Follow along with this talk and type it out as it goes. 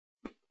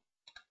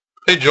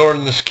Hey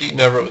Jordan, this is Keaton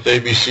Everett with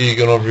ABC,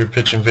 going over your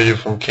pitching video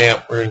from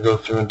camp. We're going to go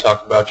through and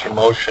talk about your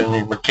motion,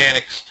 your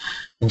mechanics,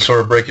 and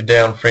sort of break it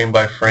down frame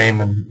by frame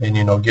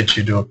and get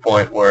you to a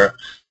point where,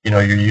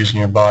 you're using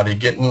your body,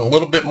 getting a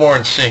little bit more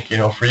in sync.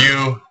 For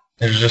you,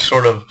 there's just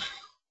sort of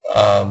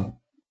a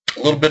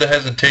little bit of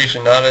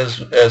hesitation, not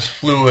as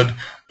fluid.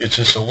 It's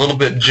just a little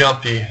bit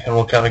jumpy, and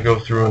we'll kind of go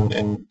through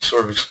and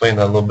sort of explain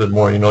that a little bit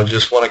more.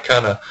 Just want to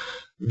kind of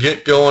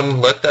get going,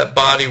 let that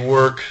body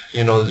work.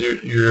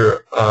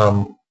 Your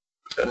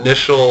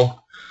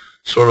initial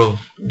sort of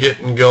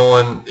getting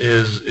going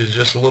is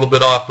just a little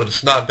bit off, but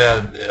it's not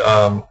bad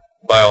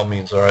by all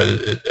means. All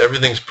right,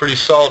 everything's pretty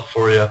solid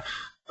for you,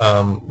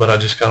 but I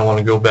just kind of want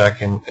to go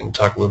back and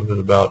talk a little bit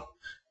about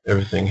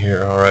everything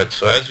here. All right,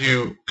 so as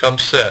you come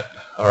set,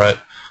 all right,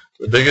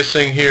 the biggest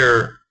thing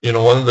here,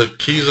 one of the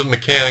keys of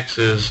mechanics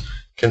is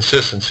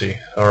consistency.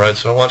 All right,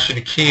 so I want you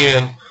to key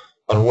in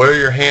on where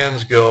your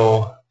hands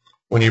go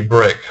when you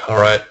break.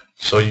 All right,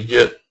 so you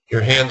get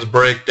your hands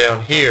break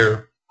down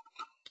here.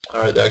 All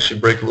right, they actually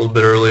break a little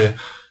bit early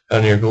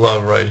on your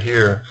glove right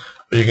here.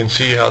 But you can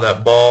see how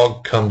that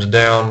ball comes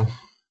down.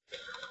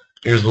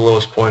 Here's the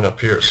lowest point up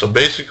here. So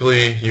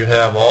basically, you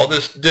have all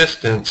this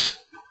distance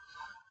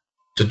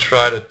to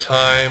try to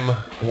time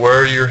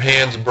where your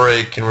hands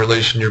break in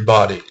relation to your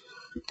body.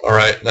 All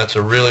right, that's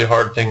a really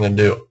hard thing to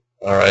do.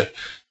 All right,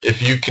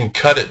 if you can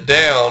cut it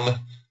down,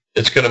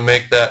 it's going to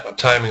make that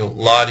timing a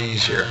lot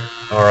easier.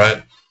 All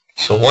right,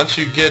 so once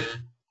you get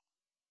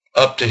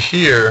up to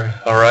here,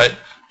 all right,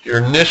 your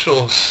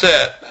initial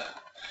set,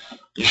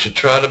 you should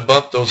try to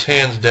bump those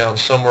hands down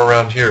somewhere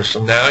around here.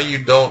 So now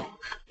you don't,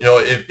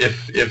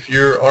 if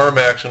your arm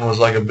action was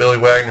like a Billy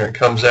Wagner, it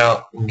comes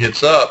out and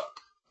gets up,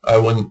 I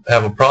wouldn't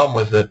have a problem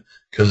with it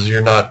because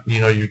you're not,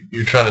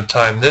 you're trying to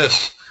time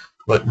this,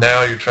 but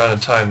now you're trying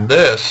to time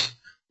this.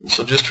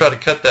 So just try to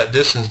cut that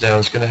distance down.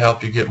 It's going to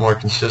help you get more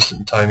consistent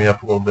and time you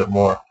up a little bit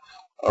more.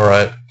 All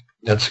right,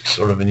 that's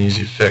sort of an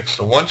easy fix.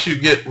 So once you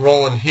get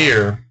rolling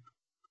here,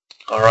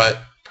 all right,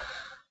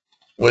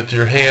 with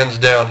your hands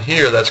down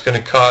here, that's going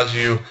to cause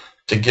you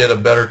to get a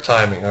better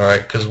timing, all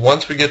right? Because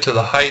once we get to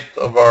the height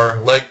of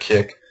our leg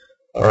kick,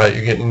 all right,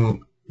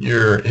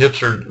 your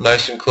hips are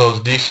nice and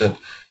closed, decent,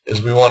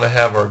 is we want to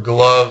have our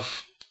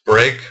glove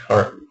break,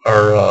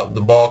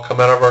 the ball come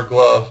out of our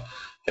glove,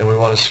 and we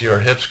want to see our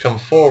hips come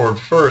forward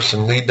first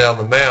and lead down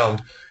the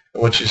mound.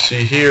 And what you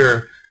see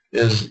here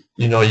is,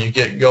 you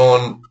get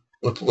going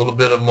with a little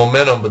bit of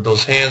momentum, but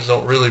those hands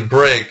don't really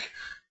break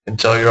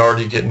until you're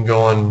already getting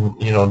going,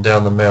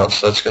 down the mound.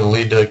 So that's going to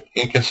lead to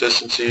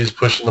inconsistencies,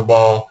 pushing the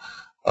ball.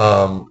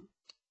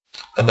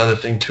 Another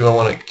thing, too, I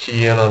want to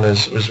key in on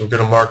is we're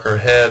going to mark our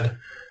head.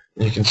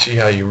 You can see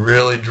how you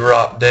really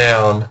drop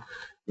down,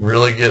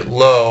 really get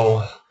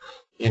low.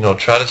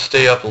 Try to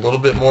stay up a little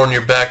bit more in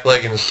your back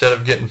leg, and instead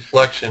of getting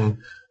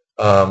flexion,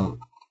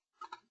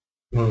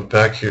 move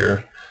back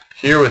here.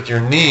 Here with your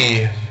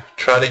knee,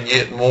 try to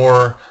get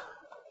more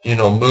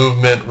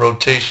movement,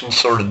 rotation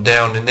sort of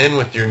down and in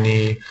with your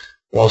knee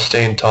while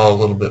staying tall a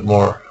little bit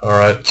more. All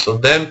right, so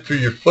then through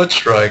your foot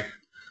strike,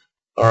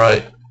 all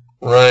right,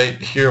 right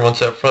here, once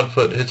that front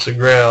foot hits the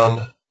ground,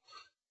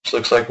 which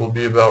looks like we'll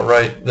be about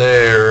right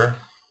there.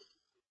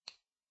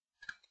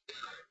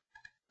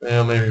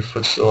 Yeah, maybe your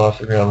foot's still off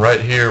the ground.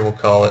 Right here, we'll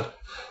call it.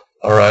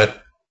 All right,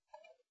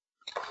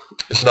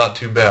 it's not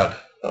too bad.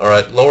 All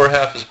right, lower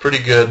half is pretty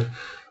good.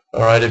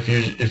 All right, if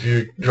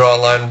you draw a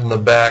line from the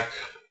back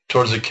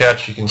towards the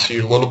catch, you can see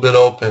you're a little bit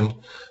open.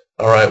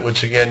 All right,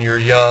 which again, you're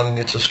young,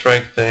 it's a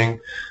strength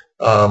thing.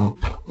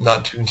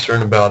 Not too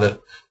concerned about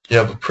it. You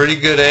have a pretty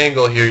good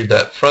angle here.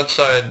 That front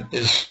side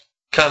is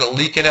kind of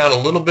leaking out a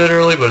little bit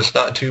early, but it's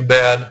not too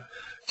bad,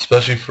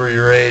 especially for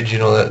your age.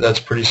 That's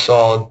pretty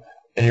solid,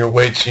 and your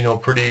weight's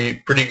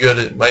pretty good.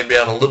 It might be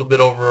on a little bit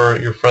over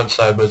your front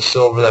side, but it's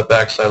still over that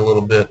back side a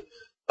little bit.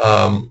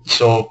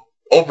 So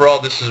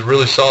overall, this is a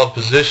really solid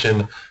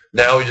position.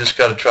 Now we just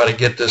got to try to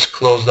get this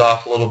closed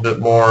off a little bit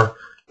more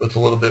with a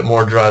little bit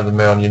more drive the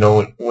mound.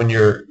 When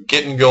you're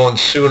getting going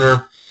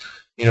sooner,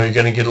 you're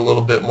going to get a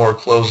little bit more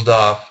closed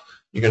off.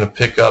 You're going to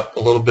pick up a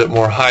little bit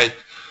more height.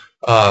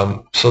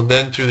 So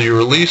then through the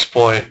release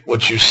point,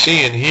 what you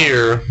see in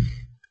here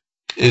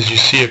is you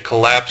see a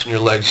collapse in your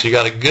legs. So you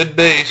got a good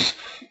base.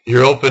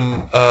 You're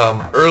open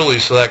early,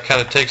 so that kind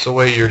of takes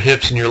away your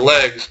hips and your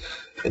legs.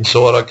 And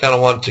so what I kind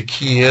of want to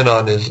key in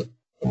on is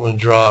I'm going to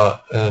draw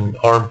an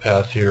arm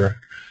path here.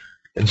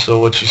 And so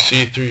what you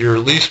see through your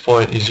release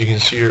point is you can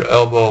see your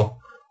elbow,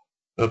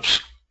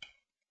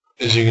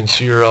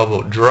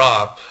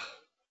 drop.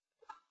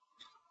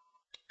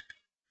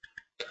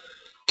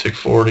 Tick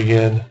forward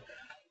again.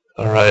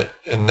 All right,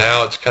 and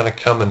now it's kind of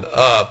coming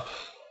up.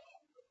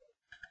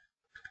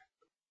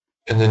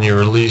 And then you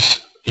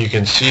release, you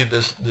can see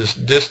this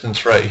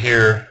distance right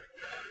here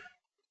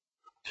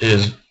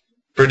is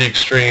pretty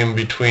extreme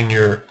between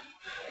your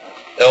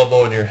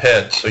elbow and your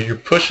head. So you're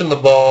pushing the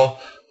ball.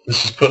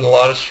 This is putting a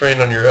lot of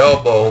strain on your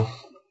elbow.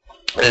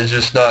 It's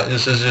just not.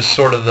 This is just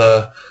sort of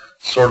the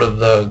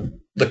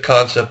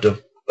concept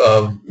of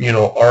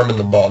arming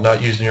the ball,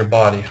 not using your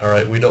body. All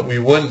right, we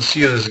wouldn't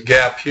see this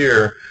gap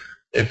here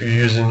if you're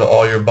using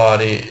all your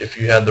body if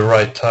you had the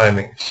right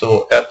timing.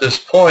 So at this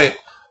point,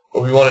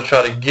 what we want to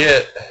try to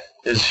get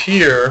is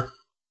here.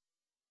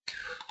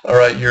 All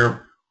right,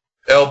 your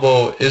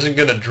elbow isn't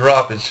going to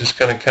drop. It's just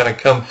going to kind of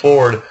come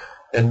forward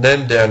and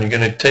then down. You're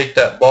going to take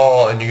that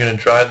ball and you're going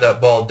to drive that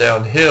ball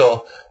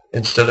downhill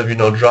instead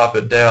of, drop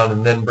it down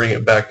and then bring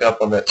it back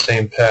up on that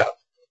same path.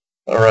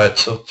 All right,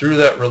 so through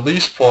that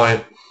release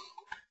point,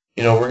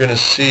 we're going to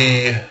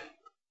see,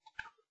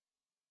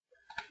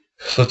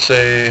 so let's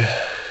say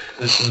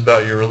this is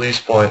about your release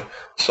point.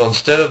 So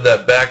instead of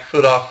that back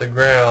foot off the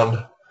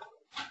ground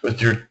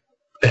with your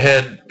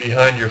head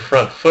behind your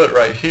front foot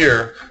right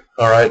here,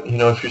 all right,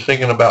 if you're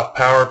thinking about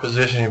power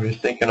position, if you're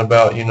thinking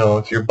about,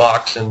 if you're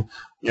boxing,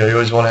 you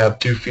always want to have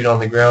 2 feet on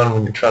the ground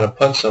when you're trying to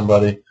punch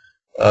somebody.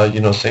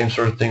 Same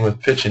sort of thing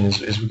with pitching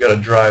is we got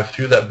to drive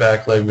through that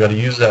back leg. We got to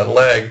use that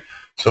leg.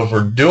 So if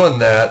we're doing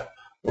that,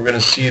 we're going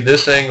to see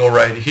this angle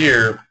right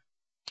here.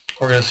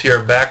 We're going to see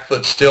our back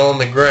foot still on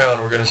the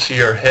ground. We're going to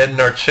see our head and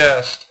our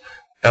chest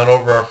down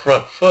over our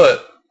front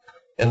foot.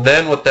 And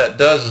then what that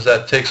does is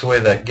that takes away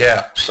that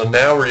gap. So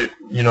now we're,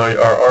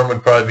 our arm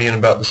would probably be in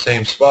about the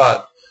same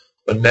spot.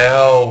 But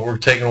now we're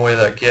taking away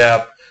that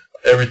gap.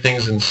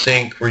 Everything's in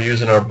sync. We're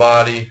using our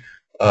body.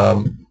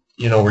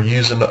 We're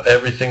using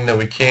everything that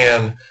we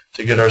can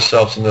to get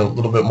ourselves in a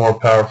little bit more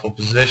powerful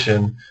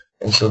position.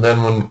 And so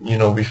then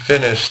when, we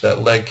finish, that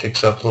leg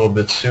kicks up a little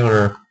bit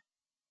sooner.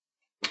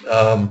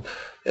 And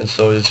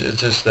so it's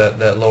just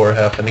that lower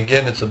half. And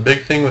again, it's a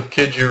big thing with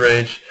kids your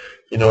age.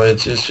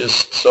 It's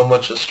just so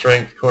much a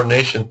strength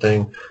coordination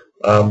thing.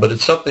 But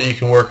it's something you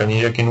can work on.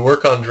 You can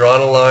work on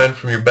drawing a line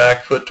from your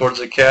back foot towards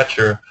the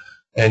catcher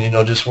and,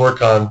 just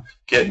work on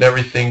getting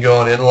everything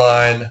going in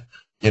line.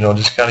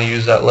 Just kind of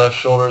use that left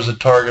shoulder as a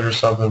target or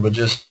something, but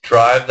just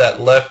drive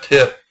that left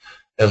hip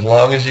as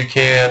long as you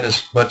can,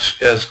 as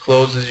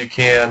close as you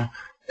can,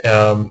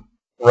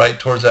 right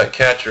towards that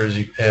catcher as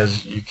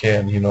you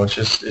can. It's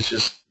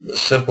just a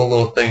simple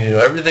little thing.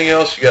 Everything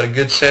else you got a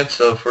good sense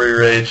of for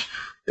your age.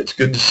 It's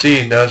good to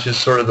see. Now it's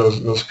just sort of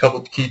those couple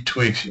of key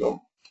tweaks.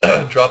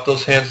 Drop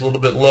those hands a little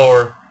bit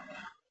lower,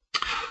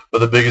 but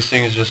the biggest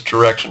thing is just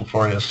direction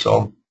for you.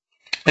 So,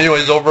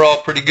 anyways,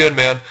 overall pretty good,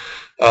 man.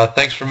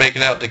 Thanks for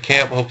making out to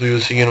camp. Hopefully we'll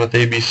see you again with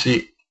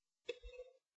ABC.